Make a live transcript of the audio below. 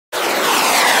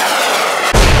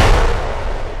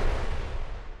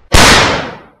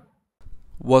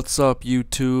What's up,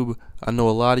 YouTube? I know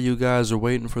a lot of you guys are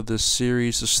waiting for this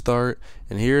series to start,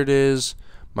 and here it is,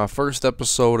 my first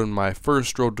episode and my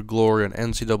first road to glory on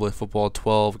NCAA Football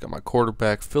 12. Got my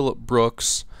quarterback, Phillip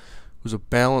Brooks, who's a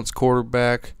balanced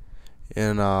quarterback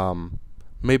in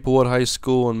Maplewood High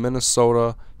School in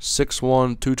Minnesota,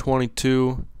 6'1",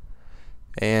 222,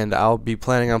 and I'll be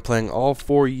planning on playing all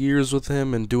 4 years with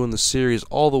him and doing the series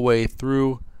all the way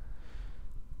through.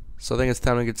 So I think it's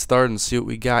time to get started and see what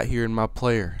we got here in my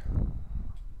player.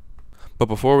 But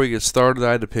before we get started,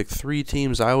 I had to pick 3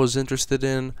 teams I was interested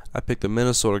in. I picked the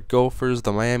Minnesota Gophers,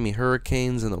 the Miami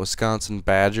Hurricanes, and the Wisconsin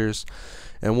Badgers.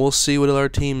 And we'll see what other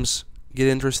teams get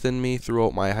interested in me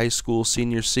throughout my high school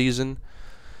senior season.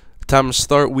 Time to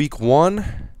start week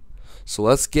 1. So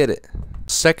let's get it.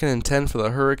 2nd and 10 for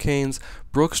the Hurricanes.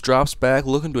 Brooks drops back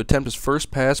looking to attempt his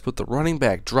first pass, but the running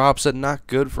back drops it. Not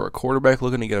good for a quarterback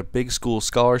looking to get a big school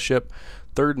scholarship.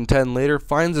 3rd and 10 later,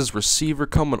 finds his receiver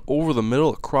coming over the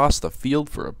middle across the field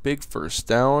for a big first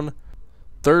down.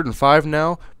 3rd and 5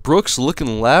 now. Brooks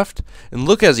looking left, and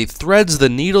look as he threads the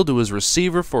needle to his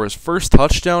receiver for his first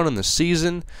touchdown in the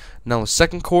season. Now in the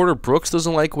second quarter, Brooks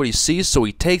doesn't like what he sees, so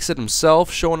he takes it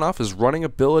himself, showing off his running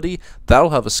ability. That'll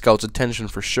have a scout's attention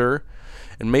for sure.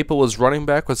 And Maplewood's running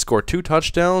back would score 2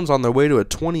 touchdowns on their way to a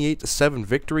 28-7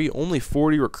 victory. Only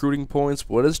 40 recruiting points,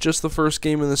 but it's just the first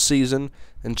game of the season.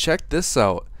 And check this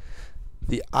out.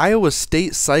 The Iowa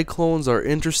State Cyclones are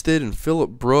interested in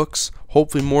Phillip Brooks.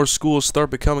 Hopefully more schools start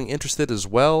becoming interested as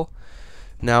well.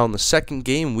 Now in the second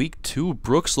game, week 2,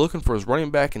 Brooks looking for his running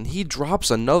back, and he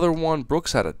drops another one.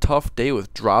 Brooks had a tough day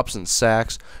with drops and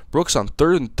sacks. Brooks on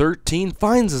 3rd and 13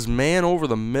 finds his man over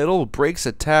the middle, breaks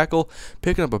a tackle,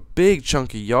 picking up a big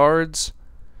chunk of yards.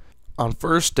 On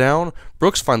first down,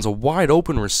 Brooks finds a wide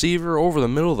open receiver over the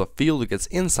middle of the field who gets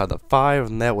inside the 5,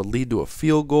 and that would lead to a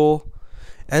field goal.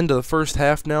 End of the first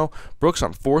half now. Brooks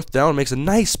on 4th down makes a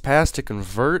nice pass to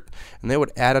convert, and they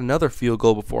would add another field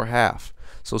goal before half.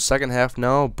 So second half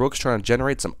now, Brooks trying to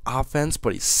generate some offense,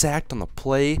 but he's sacked on the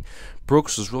play.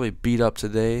 Brooks was really beat up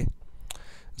today.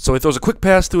 So he throws a quick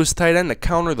pass to his tight end to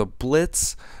counter the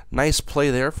blitz. Nice play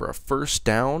there for a first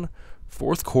down.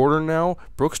 4th quarter now,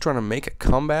 Brooks trying to make a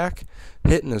comeback,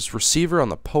 hitting his receiver on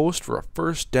the post for a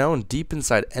first down deep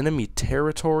inside enemy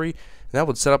territory, and that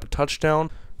would set up a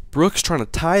touchdown. Brooks trying to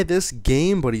tie this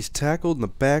game, but he's tackled in the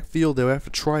backfield. They'll have to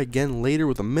try again later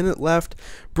with a minute left.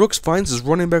 Brooks finds his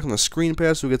running back on the screen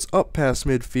pass who gets up past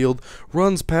midfield,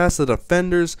 runs past the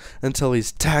defenders until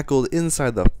he's tackled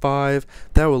inside the 5.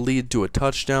 That will lead to a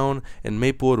touchdown, and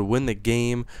Maplewood will win the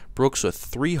game. Brooks with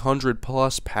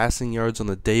 300-plus passing yards on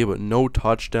the day, but no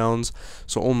touchdowns,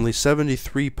 so only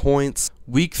 73 points.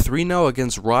 Week 3 now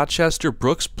against Rochester.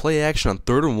 Brooks play action on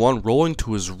 3rd and 1, rolling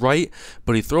to his right,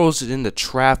 but he throws it into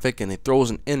traffic, and he throws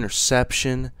an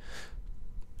interception.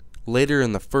 Later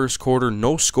in the first quarter,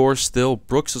 no score still.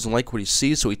 Brooks doesn't like what he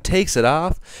sees, so he takes it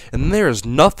off, and there is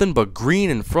nothing but green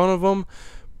in front of him.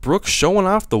 Brooks showing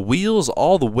off the wheels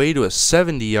all the way to a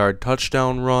 70-yard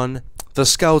touchdown run. The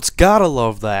scouts gotta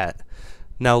love that.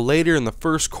 Now later in the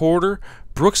first quarter,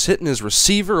 Brooks hitting his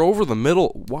receiver over the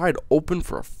middle, wide open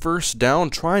for a first down,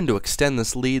 trying to extend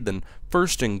this lead. Then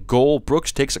 1st and goal,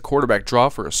 Brooks takes a quarterback draw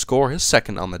for a score, his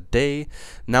 2nd on the day.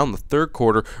 Now in the 3rd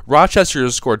quarter, Rochester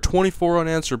has scored 24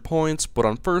 unanswered points, but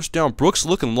on first down, Brooks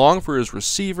looking long for his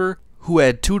receiver, who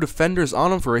had 2 defenders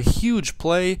on him for a huge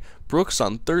play. Brooks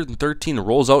on 3rd and 13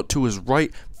 rolls out to his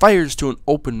right, fires to an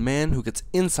open man who gets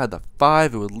inside the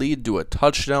 5. It would lead to a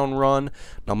touchdown run.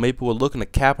 Now Maplewood looking to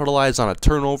capitalize on a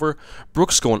turnover.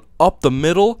 Brooks going up the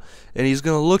middle, and he's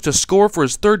going to look to score for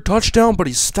his 3rd touchdown, but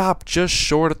he's stopped just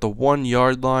short at the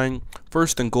 1-yard line.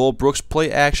 1st and goal, Brooks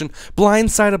play action,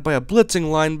 blindsided by a blitzing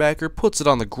linebacker, puts it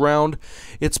on the ground.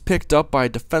 It's picked up by a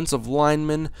defensive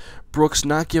lineman. Brooks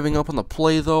not giving up on the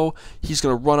play though. He's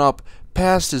going to run up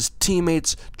past his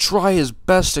teammates, try his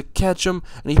best to catch him,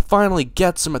 and he finally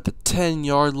gets him at the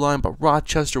 10-yard line, but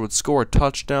Rochester would score a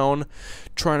touchdown,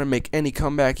 trying to make any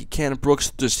comeback he can.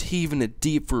 Brooks just heaving it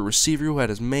deep for a receiver who had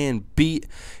his man beat.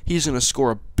 He's going to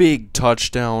score a big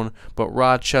touchdown, but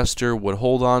Rochester would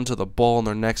hold on to the ball in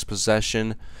their next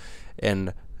possession,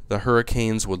 and the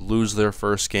Hurricanes would lose their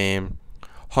first game.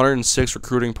 106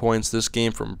 recruiting points this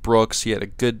game from Brooks. He had a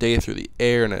good day through the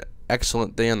air and an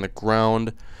excellent day on the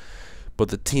ground, but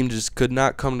the team just could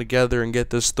not come together and get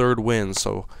this 3rd win.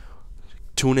 So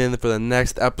tune in for the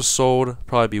next episode,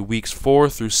 probably be weeks 4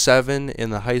 through 7 in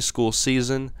the high school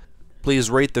season. Please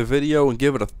rate the video and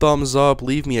give it a thumbs up.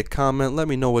 Leave me a comment. Let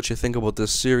me know what you think about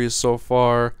this series so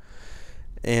far.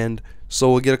 And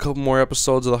so we'll get a couple more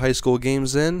episodes of the high school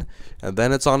games in, and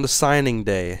then it's on to signing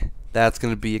day. That's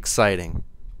going to be exciting.